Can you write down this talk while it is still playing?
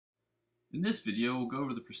In this video, we'll go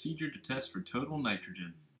over the procedure to test for total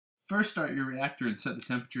nitrogen. First, start your reactor and set the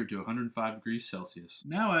temperature to 105 degrees Celsius.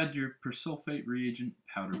 Now add your persulfate reagent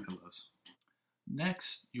powder pillows.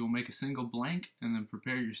 Next, you'll make a single blank and then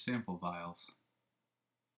prepare your sample vials.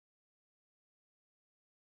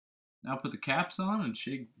 Now put the caps on and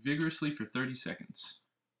shake vigorously for 30 seconds.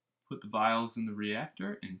 Put the vials in the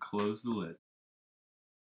reactor and close the lid.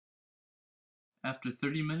 After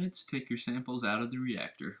 30 minutes, take your samples out of the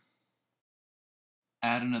reactor.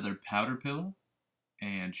 Add another powder pillow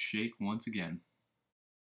and shake once again.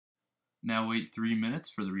 Now wait 3 minutes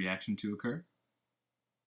for the reaction to occur.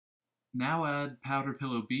 Now add powder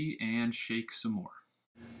pillow B and shake some more.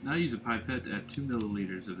 Now use a pipette to add 2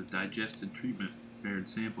 milliliters of the digested treatment prepared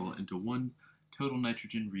sample into one total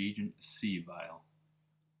nitrogen reagent C vial.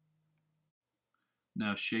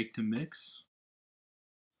 Now shake to mix.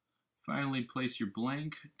 Finally, place your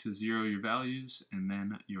blank to zero your values and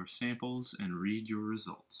then your samples and read your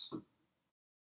results.